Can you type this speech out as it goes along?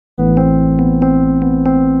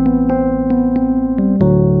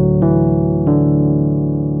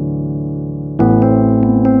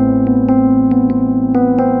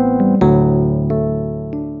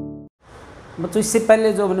इससे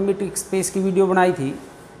पहले जो हमने मीट्रिक स्पेस की वीडियो बनाई थी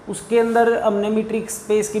उसके अंदर हमने मीट्रिक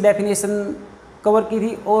स्पेस की डेफिनेशन कवर की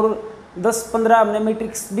थी और 10-15 हमने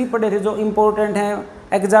मैट्रिक्स भी पढ़े थे जो इम्पोर्टेंट हैं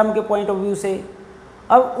एग्ज़ाम के पॉइंट ऑफ व्यू से।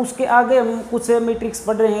 अब उसके आगे हम कुछ मैट्रिक्स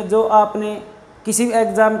पढ़ रहे हैं जो आपने किसी भी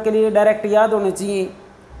एग्ज़ाम के लिए डायरेक्ट याद होने चाहिए,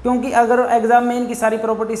 क्योंकि अगर एग्ज़ाम में इनकी सारी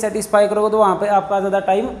प्रॉपर्टी सेटिस्फाई करोगे तो वहाँ पे आपका ज़्यादा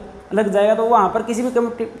टाइम लग जाएगा। तो वहाँ पर किसी भी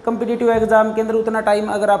कम्पिटिटिव एग्ज़ाम के अंदर उतना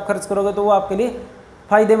टाइम अगर आप खर्च करोगे तो वो आपके लिए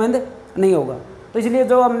फ़ायदेमंद नहीं होगा। तो इसलिए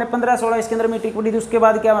जो हमने 15-16 इसके अंदर मीट्रिक पढ़ी थी उसके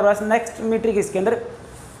बाद क्या हमारे पास नेक्स्ट मीट्रिक इसके अंदर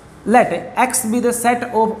late x be the set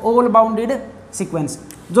of all bounded sequence.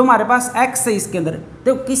 जो हमारे पास x है इसके अंदर,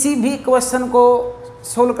 तो किसी भी क्वेश्चन को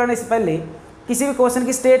सोल्व करने से पहले किसी भी क्वेश्चन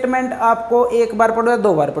की स्टेटमेंट आपको एक बार पढ़ो या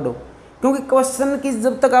 2 बार पढ़ो, क्योंकि क्वेश्चन की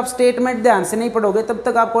जब तक आप स्टेटमेंट ध्यान से नहीं पढ़ोगे तब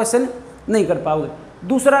तक आप क्वेश्चन नहीं कर पाओगे।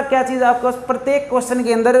 दूसरा क्या चीज़, आपके पास प्रत्येक क्वेश्चन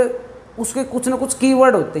के अंदर उसके कुछ ना कुछ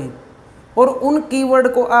कीवर्ड होते हैं और उन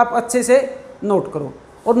कीवर्ड को आप अच्छे से नोट करो।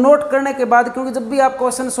 और नोट करने के बाद, क्योंकि जब भी आप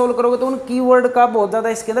क्वेश्चन सोल्व करोगे तो उन कीवर्ड का बहुत ज़्यादा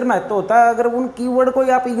इसके अंदर महत्व होता है। अगर उन कीवर्ड को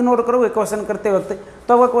आप इग्नोर करोगे क्वेश्चन करते वक्त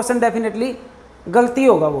तो वह क्वेश्चन डेफिनेटली गलती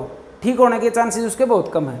होगा, वो ठीक होने के चांसेस उसके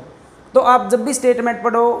बहुत कम है। तो आप जब भी स्टेटमेंट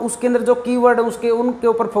पढ़ो उसके अंदर जो कीवर्ड है उसके उनके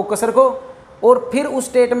ऊपर फोकस रखो और फिर उस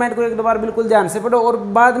स्टेटमेंट को 1-2 बार बिल्कुल ध्यान से पढ़ो। और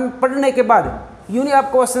बाद में पढ़ने के बाद यूँ नहीं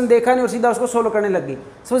आप क्वेश्चन देखा नहीं और सीधा उसको सोल्व करने लग गई।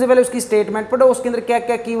 सबसे पहले उसकी स्टेटमेंट पढ़ो, उसके अंदर क्या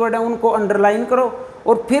क्या कीवर्ड है उनको अंडरलाइन करो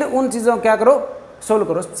और फिर उन चीज़ों को क्या करो, सोल्व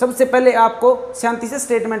करो। सबसे पहले आपको शांति से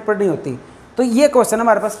स्टेटमेंट पढ़नी होती। तो ये क्वेश्चन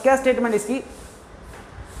हमारे पास क्या स्टेटमेंट इसकी,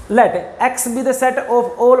 late x be the set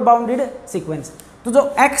of all bounded sequence. तो जो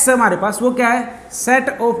x है हमारे पास वो क्या है, set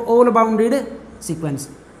of all bounded sequence.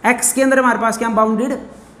 x के अंदर हमारे पास क्या बाउंडेड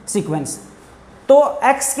सीक्वेंस, तो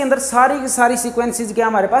x के अंदर सारी की सारी सीक्वेंसेज क्या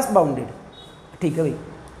हमारे पास बाउंडेड, ठीक है भाई,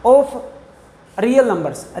 ऑफ रियल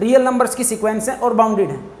नंबर्स की सीक्वेंस है और बाउंडेड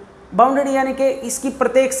है। बाउंडेड यानी कि इसकी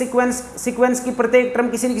प्रत्येक सीक्वेंस की प्रत्येक टर्म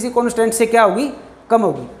किसी न किसी कॉन्स्टेंट से क्या होगी, कम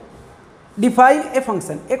होगी। डिफाइन ए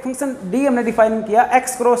फंक्शन, एक फंक्शन डी हमने डिफाइन किया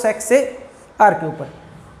x क्रॉस x से r के ऊपर।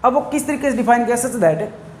 अब वो किस तरीके से डिफाइन किया, सच दैट,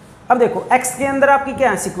 अब देखो x के अंदर आपकी क्या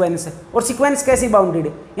है, सीक्वेंस है, और सीक्वेंस कैसी बाउंडेड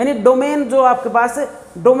है, यानी डोमेन जो आपके पास,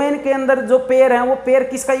 डोमेन के अंदर जो पेयर है वो पेयर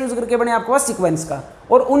किसका यूज करके बने, आपके पास सीक्वेंस का,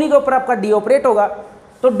 और उन्हीं के ऊपर आपका डी ऑपरेट होगा।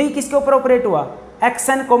 तो डी किसके ऊपर ऑपरेट हुआ,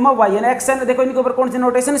 xn, yn। xn देखो इनके ऊपर कौन सी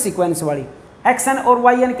नोटेशन, सीक्वेंस वाली। xn और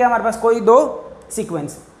yn क्या हमारे पास, कोई 2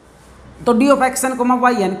 सीक्वेंस। तो डी ऑफ xn,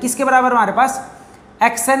 yn किसके बराबर हमारे पास,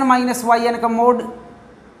 xn माइनस yn का मोड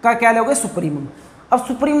का क्या लोगे, सुप्रीमम। अब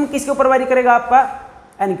सुप्रीमम किसके ऊपर वारी करेगा,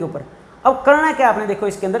 आपका n के ऊपर। अब करना क्या आपने, देखो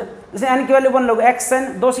इसके अंदर जैसे n की वैल्यू 1 लोगे,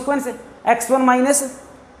 xn 2 सीक्वेंस है, x1 माइनस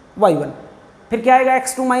y1, फिर क्या आएगा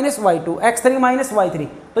x2 minus y2, x3 minus y3।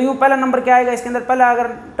 तो यूँ पहला नंबर क्या आएगा इसके अंदर, पहला अगर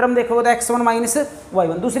टर्म देखोगे तो x1 माइनस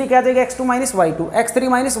y1, दूसरी क्या आ जाएगी x2 minus y2, x3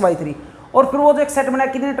 minus y3, और फिर वो जो एक सेट बना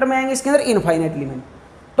कितने टर्म आएंगे इसके अंदर, इनफाइनेटली में।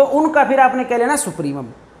 तो उनका फिर आपने क्या लेना, सुप्रीमम।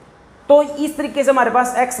 तो इस तरीके से हमारे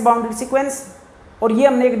पास x बाउंडेड सीक्वेंस और ये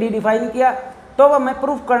हमने एक डी डिफाइन किया। तो अब हमें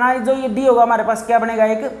प्रूफ करना है, जो ये डी होगा हमारे पास क्या बनेगा,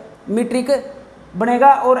 एक मीट्रिक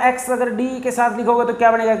बनेगा, और x अगर डी के साथ लिखोगे तो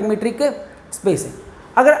क्या बनेगा, एक मीट्रिक स्पेस है।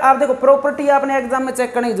 अगर आप देखो प्रॉपर्टी आपने एग्जाम में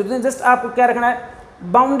चेक करने की जरूरत नहीं, जस्ट आपको क्या रखना है,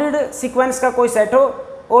 बाउंडेड सीक्वेंस का कोई सेट हो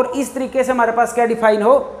और इस तरीके से हमारे पास क्या डिफाइन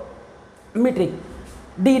हो, मीट्रिक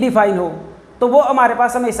डी डिफाइन हो, तो वो हमारे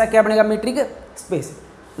पास हमेशा क्या बनेगा, मीट्रिक स्पेस।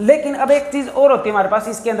 लेकिन अब एक चीज़ और होती है हमारे पास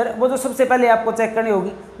इसके अंदर, वो जो सबसे पहले आपको चेक करनी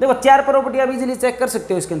होगी, देखो 4 प्रॉपर्टी आप इजीली चेक कर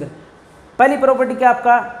सकते हो इसके अंदर। पहली प्रॉपर्टी क्या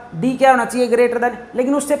आपका, डी क्या होना चाहिए, ग्रेटर देन।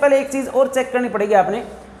 लेकिन उससे पहले एक चीज़ और चेक करनी पड़ेगी आपने,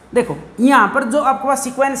 देखो यहाँ पर जो आपके पास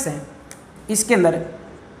सीक्वेंस है इसके अंदर,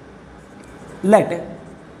 late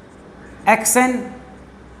xn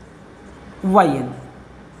yn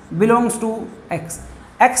belongs to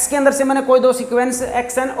x के अंदर से मैंने कोई 2 सीक्वेंस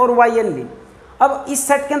xn और yn ली। अब इस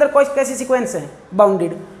सेट के अंदर कोई कैसी सीक्वेंस है,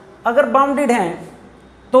 बाउंडेड। अगर बाउंडेड हैं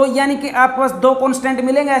तो यानी कि आपके पास 2 कांस्टेंट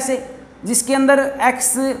मिलेंगे ऐसे, जिसके अंदर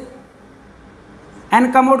x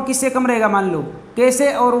n का मोड किससे कम रहेगा, मान लो k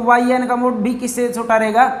से, और yn का मोड भी किससे छोटा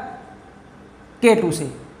रहेगा, k2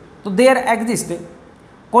 से। तो देयर एग्जिस्ट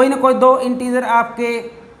कोई ना कोई 2 इंटीजर आपके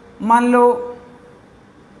मान लो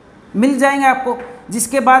मिल जाएंगे आपको,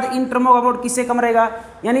 जिसके बाद इन टर्मों का मोड किससे कम रहेगा,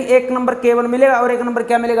 यानी एक नंबर k1 मिलेगा और एक नंबर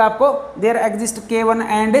क्या मिलेगा आपको, there exist k1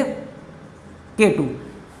 and k2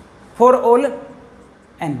 for all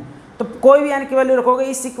n। तो कोई भी n की वैल्यू रखोगे,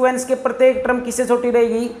 इस सीक्वेंस के प्रत्येक टर्म किससे छोटी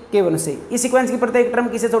रहेगी, k1 से, इस सीक्वेंस की प्रत्येक टर्म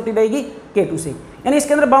किससे छोटी रहेगी, k2 से, यानी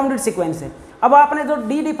इसके अंदर बाउंडेड सीक्वेंस है। अब आपने जो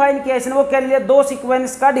डी डिफाइन किया इसने वो क्या लिया, 2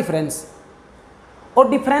 सीक्वेंस का डिफरेंस, और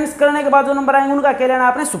डिफरेंस करने के बाद जो नंबर आएंगे उनका क्या लेना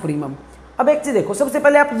आपने, सुप्रीमम। अब एक चीज़ देखो, सबसे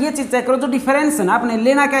पहले आप ये चीज़ चेक करो, जो डिफरेंस है ना आपने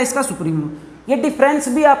लेना क्या, इसका सुप्रीमम। ये डिफरेंस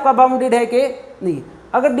भी आपका बाउंडेड है कि नहीं।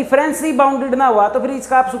 अगर डिफरेंस ही बाउंडेड ना हुआ तो फिर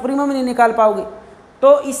इसका आप सुप्रीमम नहीं निकाल पाओगे।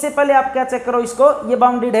 तो इससे पहले आप क्या चेक करो इसको, ये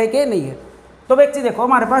बाउंडेड है कि नहीं है। तो एक चीज देखो,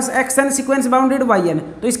 हमारे पास x N sequence bounded Y N,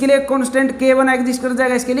 तो इसके लिए कांस्टेंट k1 एग्जिस्ट कर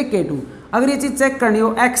जाएगा, इसके लिए k2। अगर ये चीज चेक करनी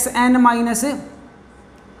हो x N minus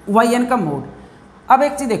Y N का मोड। अब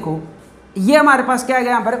एक चीज देखो, ये हमारे पास क्या है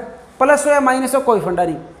यहाँ पर, प्लस हो या माइनस हो कोई फंडा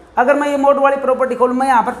नहीं। अगर मैं ये मोड वाली प्रॉपर्टी खोलूँ, मैं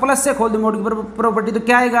यहाँ पर प्लस से खोल दूँ मोड की प्रॉपर्टी, तो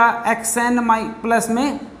क्या आएगा एक्स एन प्लस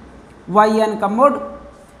में वाई एन का मोड।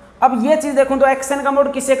 अब ये चीज देखूं तो एक्स एन का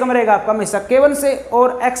मोड किससे कम रहेगा आपका, हमेशा k1 से,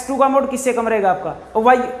 और x2 का मोड किससे कम रहेगा आपका,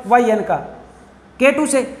 वाई एन का k2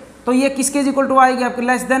 से। तो ये किसके इक्वल टू आएगी आपकी,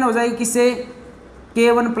 लेस देन हो जाएगी किससे,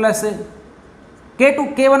 k1 प्लस k2।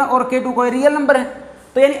 k1 और k2 कोई रियल नंबर है,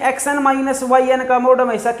 तो यानी x N minus Y N का मोड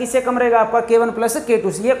हमेशा किससे कम रहेगा आपका, k1 प्लस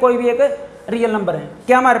k2 से। ये कोई भी एक रियल नंबर है,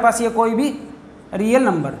 क्या हमारे पास ये कोई भी रियल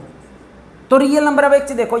नंबर। तो रियल नंबर, अब एक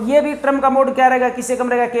चीज देखो, ये भी टर्म का मोड क्या रहेगा, किससे कम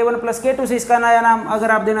रहेगा, k1 प्लस k2 से। इसका नया नाम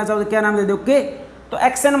अगर आप देना चाहो तो क्या नाम दे दो, k। तो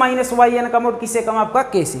x N minus Y N का मोड किससे कम आपका,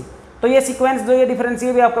 k से। तो ये सीक्वेंस जो ये डिफरेंस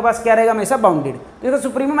भी आपके पास क्या रहेगा, हमेशा बाउंडेड, तो ये तो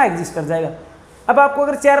सुप्रीमम एग्जिस्ट कर जाएगा। अब आपको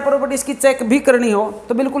अगर चार प्रॉपर्टीज की चेक भी करनी हो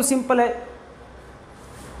तो बिल्कुल सिंपल है,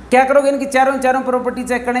 क्या करोगे, इनकी चारों प्रॉपर्टी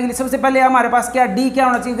चेक करने के लिए सबसे पहले हमारे पास क्या, डी क्या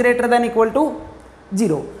होना चाहिए, ग्रेटर देन इक्वल टू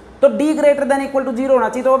 0। तो D greater than equal to 0 होना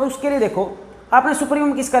चाहिए। तो अब उसके लिए देखो, आपने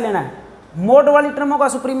सुप्रीमम किसका लेना है, मोड वाली टर्मों का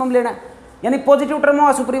सुप्रीमम लेना है, यानी पॉजिटिव टर्मों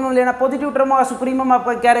का सुप्रीमम लेना। पॉजिटिव टर्मों का सुप्रीमम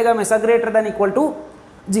आपका क्या रहेगा, हमेशा ग्रेटर देन इक्वल टू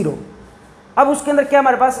 0। अब उसके अंदर क्या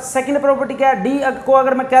हमारे पास सेकंड प्रॉपर्टी क्या है, डी को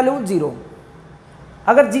अगर मैं क्या लूँ 0,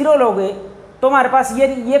 अगर 0 लोगे तो हमारे पास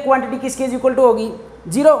ये क्वांटिटी किसके इक्वल टू होगी,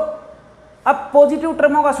 0। अब पॉजिटिव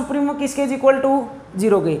टर्मों का सुप्रीमम किसके इक्वल टू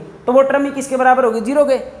 0 के, तो वो टर्म ही किसके बराबर होगी, 0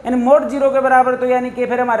 के, यानी मोड 0 के बराबर। तो यानी कि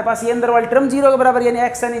फिर हमारे पास ये अंदर वाली टर्म 0 के बराबर, यानी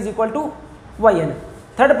x N is equal to Y N.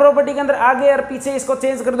 Third property के अंदर आगे और पीछे इसको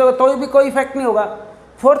चेंज कर दोगे तो भी कोई इफेक्ट नहीं होगा।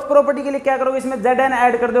 फोर्थ प्रॉपर्टी के लिए क्या करोगे, इसमें जेड एन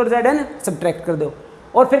ऐड कर दो और जेड एन सब्ट्रैक्ट कर दो,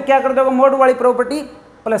 और फिर क्या कर दोगे, मोड वाली प्रॉपर्टी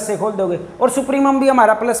प्लस से खोल दोगे, और सुप्रीमम भी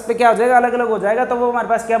हमारा प्लस पे क्या हो जाएगा, अलग अलग हो जाएगा। तो वो हमारे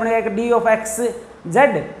पास क्या बनेगा, D of x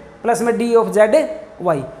Z plus में डी ऑफ जेड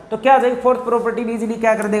वाई। तो क्या हो जाएगी, फोर्थ प्रॉपर्टी भी इजीली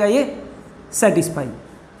क्या कर देगा, ये सेटिस्फाई।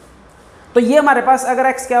 तो ये हमारे पास अगर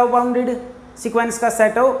एक्स क्या हो, बाउंडेड सीक्वेंस का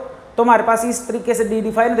सेट हो, तो हमारे पास इस तरीके से डी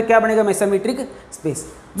डिफाइन, तो क्या बनेगा, हमेशा मीट्रिक स्पेस।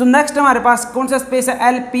 जो नेक्स्ट हमारे पास कौन सा स्पेस है,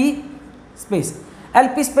 एलपी स्पेस।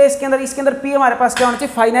 एलपी स्पेस के अंदर, इसके अंदर पी हमारे पास क्या होना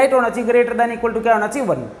चाहिए, फाइनाइट होना चाहिए, ग्रेटर देन इक्वल टू क्या होना चाहिए,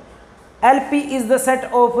 1। LP is the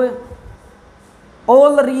set of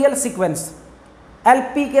all real sequence.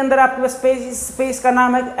 LP के अंदर आपके पास स्पेस का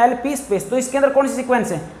नाम है एलपी स्पेस। तो इसके अंदर कौन सी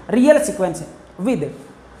सीक्वेंस है, रियल सीक्वेंस है, with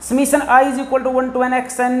summation I is equal to 1 to n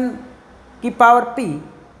x N की पावर p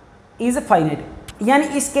इज फाइनाइट। यानी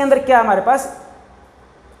इसके अंदर क्या हमारे पास,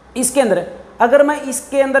 इसके अंदर अगर मैं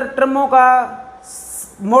इसके अंदर टर्मों का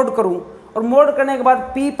मोड करूं और मोड करने के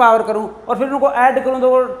बाद p पावर करूं और फिर उनको ऐड करूं, तो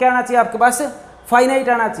वो क्या आना चाहिए आपके पास, फाइनाइट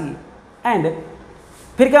आना चाहिए। एंड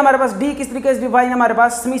फिर क्या हमारे पास डी किस तरीके से डिफाइन है, हमारे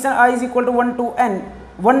पास summation I is equal to 1 to n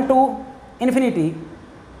 1 to infinity.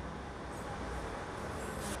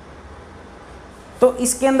 तो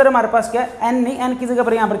इसके अंदर हमारे पास क्या है, n नहीं, n की जगह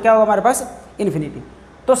पर यहाँ पर क्या होगा हमारे पास, इन्फिनिटी।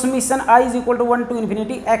 तो summation I is equal to 1 to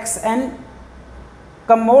infinity x N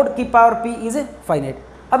का मोड की पावर p इज फाइनाइट।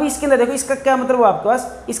 अब इसके अंदर देखो, इसका क्या मतलब हुआ आपके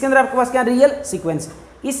पास, इसके अंदर आपके पास क्या रियल सीक्वेंस।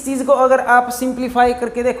 इस चीज़ को अगर आप सिंप्लीफाई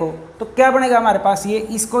करके देखो तो क्या बनेगा हमारे पास, ये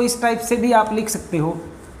इसको इस टाइप से भी आप लिख सकते हो,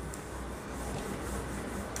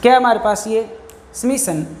 क्या हमारे पास ये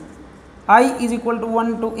summation I is equal to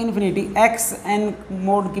 1 to infinity x N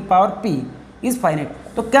mode की पावर p इज फाइनाइट।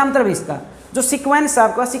 तो क्या मतलब है इसका, जो सीक्वेंस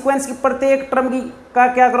आपका, सीक्वेंस की प्रत्येक टर्म की का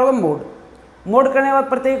क्या करोगे, मोड करने के बाद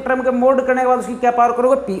प्रत्येक टर्म के मोड करने के बाद उसकी क्या पावर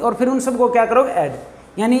करोगे, p, और फिर उन सबको क्या करोगे, ऐड,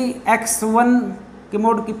 यानी x1 के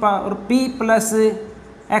मोड की पावर p प्लस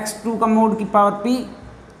x2 का मोड की पावर p,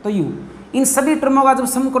 तो u। इन सभी टर्मों का जब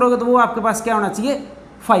सम करोगे तो वो आपके पास क्या होना चाहिए,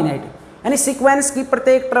 फाइनाइट। यानी सीक्वेंस की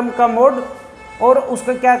प्रत्येक टर्म का मोड और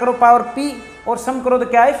उसका क्या करो, पावर p, और सम करो तो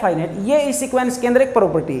क्या है, फाइनाइट। ये इस सीक्वेंस के अंदर एक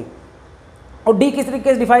प्रॉपर्टी है। और डी किस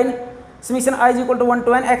तरीके से define, summation I is equal to 1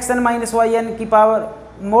 to n x N minus Y N की पावर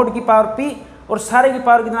मोड की पावर p, और सारे की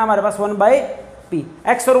पावर कितना हमारे पास 1/p।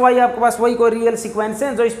 एक्स और वाई आपके पास वही कोई रियल सीक्वेंस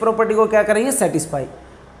है जो इस प्रॉपर्टी को क्या करेंगे, सेटिस्फाई।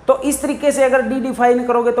 तो इस तरीके से अगर डी डिफाइन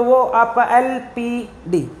करोगे तो वो आपका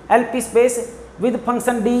LP space with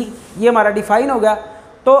function D, ये हमारा डिफाइन हो गया।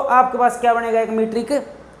 तो आपके पास क्या बनेगा, एक मीट्रिक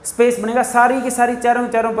स्पेस बनेगा, सारी की सारी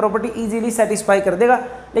चारों प्रॉपर्टी इजीली सेटिस्फाई कर देगा।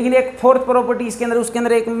 लेकिन एक फोर्थ प्रॉपर्टी इसके अंदर, उसके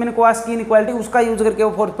अंदर एक मिनक्वास इनइक्वालिटी, उसका यूज करके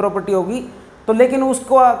वो फोर्थ प्रॉपर्टी होगी। तो लेकिन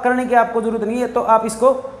उसको करने की आपको जरूरत नहीं है, तो आप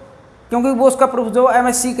इसको, क्योंकि वो उसका प्रूफ जो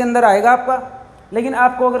m.sc के अंदर आएगा आपका, लेकिन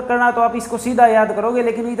आपको अगर करना तो आप इसको सीधा याद करोगे,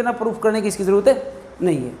 लेकिन इतना प्रूफ करने की इसकी ज़रूरत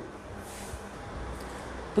नहीं है।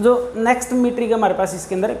 तो जो नेक्स्ट मीट्रिक है हमारे पास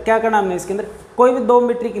इसके अंदर क्या करना हमने इसके अंदर कोई भी दो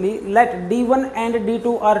metric Lee, late D1 and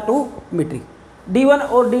D2 are to metric, D1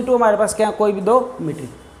 और D2 हमारे पास क्या कोई भी दो मीट्रिक।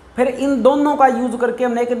 फिर इन दोनों का यूज करके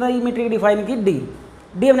हमने एक नई मीट्रिक डिफाइन की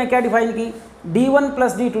D हमने क्या डिफाइन की D1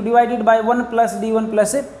 plus D2 divided by 1 plus D1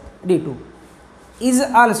 plus D2 is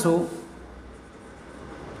also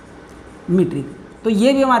metric. तो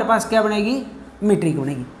ये भी हमारे पास क्या बनेगी मीट्रिक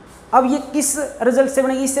बनेगी। अब ये किस रिजल्ट से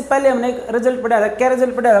बनेगी, इससे पहले हमने एक रिजल्ट पढ़ाया था, क्या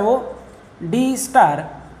रिजल्ट पढ़ाया था वो D star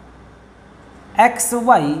x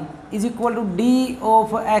Y is equal to D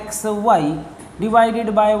of x Y divided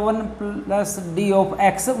by 1 plus D of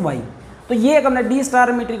x Y. तो ये एक हमने डी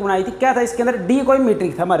स्टार मीट्रिक बनाई थी। क्या था इसके अंदर डी कोई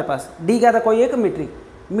मीट्रिक था हमारे पास, डी क्या था कोई एक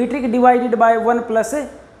मीट्रिक डिवाइडेड बाय 1 प्लस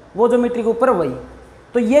वो जो मीट्रिक ऊपर वही।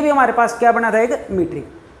 तो ये भी हमारे पास क्या बना था एक मीट्रिक।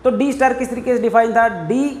 तो डी स्टार किस तरीके से डिफाइन था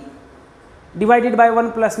डी डिवाइडेड बाय 1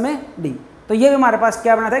 प्लस में डी। तो ये भी हमारे पास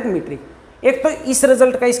क्या बना था एक मीट्रिक। एक तो इस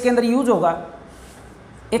रिजल्ट का इसके अंदर यूज होगा,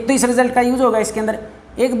 एक तो इस रिजल्ट का यूज होगा इसके अंदर,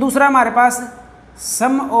 एक दूसरा हमारे पास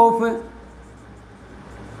सम of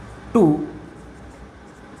to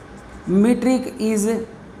metric is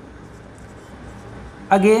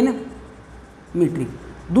again metric,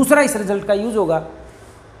 दूसरा इस रिजल्ट का यूज होगा।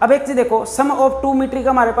 अब एक चीज देखो, सम ऑफ टू मीट्रिक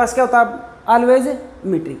हमारे पास क्या होता है ऑलवेज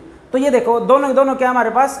मीट्रिक। तो ये देखो दोनों दोनों क्या हमारे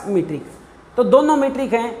पास मीट्रिक, तो दोनों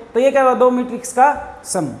मीट्रिक हैं तो ये क्या होगा दो मीट्रिक्स का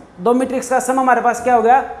सम, दो मीट्रिक्स का सम हमारे पास क्या हो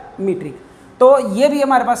गया मीट्रिक। तो ये भी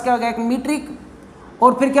हमारे पास क्या हो गया एक मीट्रिक,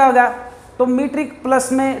 और फिर क्या हो गया तो मीट्रिक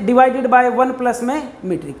प्लस में डिवाइडेड बाय 1 प्लस में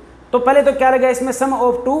मीट्रिक। तो पहले तो क्या लगा इसमें सम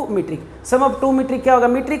of to metric, some of to metric क्या होगा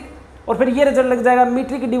मीट्रिक, और फिर ये रिजल्ट लग जाएगा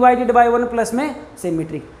मीट्रिक डिवाइडेड बाय 1 प्लस में से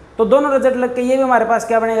मीट्रिक। तो दोनों रिजल्ट लग के ये भी हमारे पास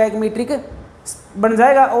क्या बनेगा एक मीट्रिक बन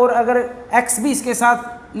जाएगा। और अगर एक्स भी इसके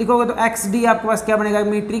साथ लिखोगे तो एक्स डी आपके पास क्या बनेगा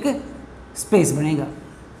मीट्रिक स्पेस बनेगा।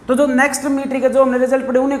 तो जो नेक्स्ट मीट्रिक है जो हमने रिजल्ट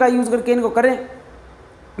पढ़े उन्हीं का यूज करके इनको करें।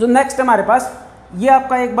 जो नेक्स्ट हमारे पास ये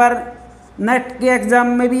आपका एक बार नेट के एग्जाम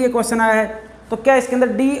में भी ये क्वेश्चन आया है। तो क्या इसके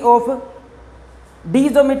अंदर डी ऑफ डी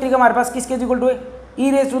जो मीट्रिक हमारे पास किसके इक्वल टू है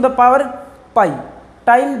e raise to the power pi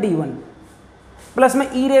time D1 plus में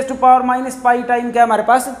e raise to power minus pi time क्या हमारे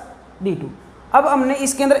पास D2। अब हमने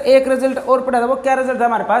इसके अंदर एक रिजल्ट और पढ़ा था, वो क्या रिजल्ट था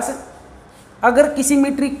हमारे पास, अगर किसी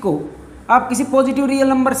मीट्रिक को आप किसी पॉजिटिव रियल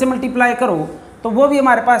नंबर से मल्टीप्लाई करो तो वो भी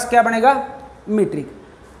हमारे पास क्या बनेगा मीट्रिक।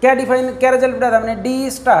 क्या डिफाइन क्या रिजल्ट पढ़ा था हमने डी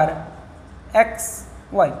स्टार एक्स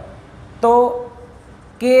वाई, तो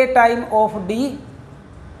के time of D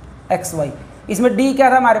x Y, इसमें डी क्या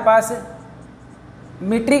था हमारे पास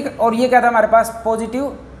मीट्रिक और ये क्या था हमारे पास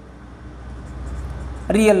पॉजिटिव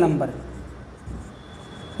रियल नंबर,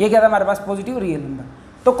 ये क्या था हमारे पास पॉजिटिव रियल नंबर।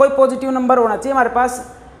 तो कोई पॉजिटिव नंबर होना चाहिए हमारे पास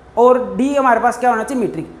और डी हमारे पास क्या होना चाहिए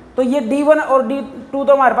मीट्रिक। तो ये D1 और D2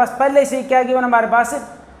 तो हमारे पास पहले से क्या गिवन हमारे पास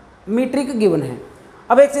मीट्रिक गिवन है।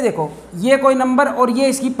 अब एक चीज देखो, ये कोई नंबर और ये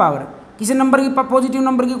इसकी पावर, किसी नंबर की पॉजिटिव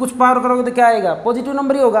नंबर की कुछ पावर करोगे तो क्या आएगा पॉजिटिव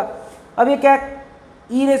नंबर ही होगा। अब ये क्या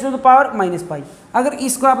e raise to the power minus pi, अगर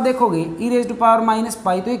इसको आप देखोगे e raise to power minus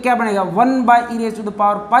pi तो ये क्या बनेगा 1 by e raise to the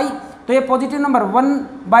power पाई। तो ये पॉजिटिव नंबर 1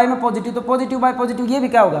 बाय में पॉजिटिव, तो पॉजिटिव बाय पॉजिटिव ये भी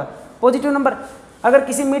क्या होगा पॉजिटिव नंबर। अगर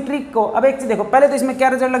किसी मीट्रिक को, अब एक चीज देखो पहले तो इसमें क्या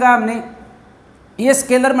रिजल्ट लगा हमने ये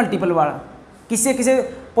स्केलर मल्टीपल वाला, किसी किसी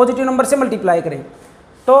पॉजिटिव नंबर से मल्टीप्लाई करें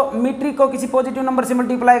तो मीट्रिक को किसी पॉजिटिव नंबर से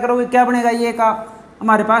मल्टीप्लाई करोगे क्या बनेगा ये का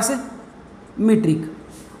हमारे पास मीट्रिक,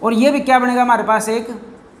 और ये भी क्या बनेगा हमारे पास एक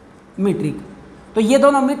मीट्रिक। तो ये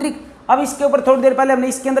दोनों मीट्रिक। अब इसके ऊपर थोड़ी देर पहले हमने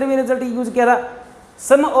इसके अंदर भी रिजल्ट यूज किया था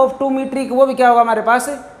सम ऑफ टू मीट्रिक, वो भी क्या होगा हमारे पास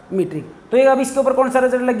मीट्रिक। तो ये अब इसके ऊपर कौन सा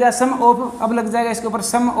रिजल्ट लग गया सम ऑफ, अब लग जाएगा इसके ऊपर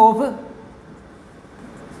सम ऑफ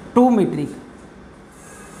टू मीट्रिक।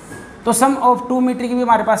 तो सम ऑफ टू मीट्रिक भी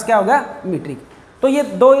हमारे पास क्या होगा मीट्रिक। तो ये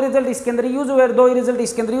दो ही रिजल्ट इसके अंदर यूज हुए, दो ही रिजल्ट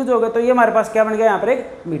इसके अंदर यूज हो गए, तो ये हमारे पास क्या बन गया यहाँ पर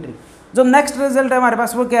एक मीट्रिक। जो नेक्स्ट रिजल्ट है हमारे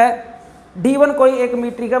पास वो क्या है D1 कोई एक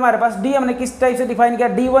मीट्रिक है हमारे पास, डी हमने किस टाइप से डिफाइन किया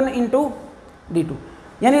D1 इंटू D2,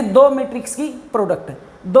 यानी दो मैट्रिक्स की प्रोडक्ट है।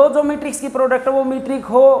 दो जो मैट्रिक्स की प्रोडक्ट है वो मीट्रिक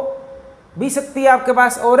हो भी सकती है आपके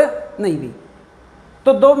पास और नहीं भी।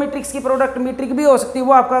 तो दो मैट्रिक्स की प्रोडक्ट मीट्रिक भी हो सकती है,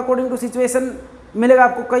 वो आपका अकॉर्डिंग टू सिचुएशन मिलेगा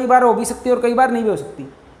आपको, कई बार हो भी सकती है और कई बार नहीं भी हो सकती।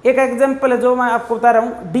 एक एग्जाम्पल है जो मैं आपको बता रहा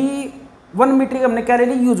हूँ, D1 मीट्रिक हमने क्या ले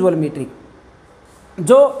ली यूजुअल मीट्रिक,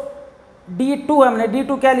 जो D2 है हमने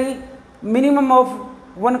D2 क्या ली मिनिमम ऑफ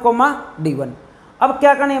 1, D1। अब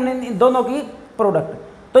क्या करनी हमने इन दोनों की प्रोडक्ट,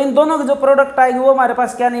 तो इन दोनों की जो प्रोडक्ट आएगी वो हमारे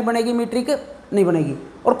पास क्या नहीं बनेगी मीट्रिक नहीं बनेगी।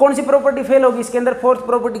 और कौन सी प्रॉपर्टी फेल होगी इसके अंदर, फोर्थ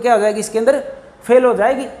प्रॉपर्टी क्या हो जाएगी इसके अंदर फेल हो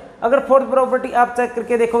जाएगी। अगर फोर्थ प्रॉपर्टी आप चेक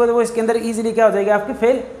करके देखोगे तो वो इसके अंदर इजीली क्या हो जाएगी आपकी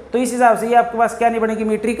फेल। तो इस हिसाब से ये आपके पास क्या नहीं बनेगी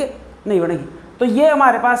मीट्रिक नहीं बनेगी। तो ये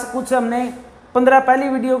हमारे पास कुछ हमने 15 पहली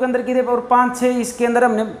वीडियो के अंदर की थे और 5-6 इसके अंदर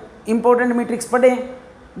हमने इंपॉर्टेंट मैट्रिक्स पढ़े।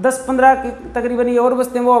 10-15 तकरीबन ये और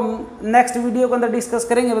बचते हैं, वो हम नेक्स्ट वीडियो के अंदर डिस्कस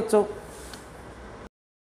करेंगे बच्चों।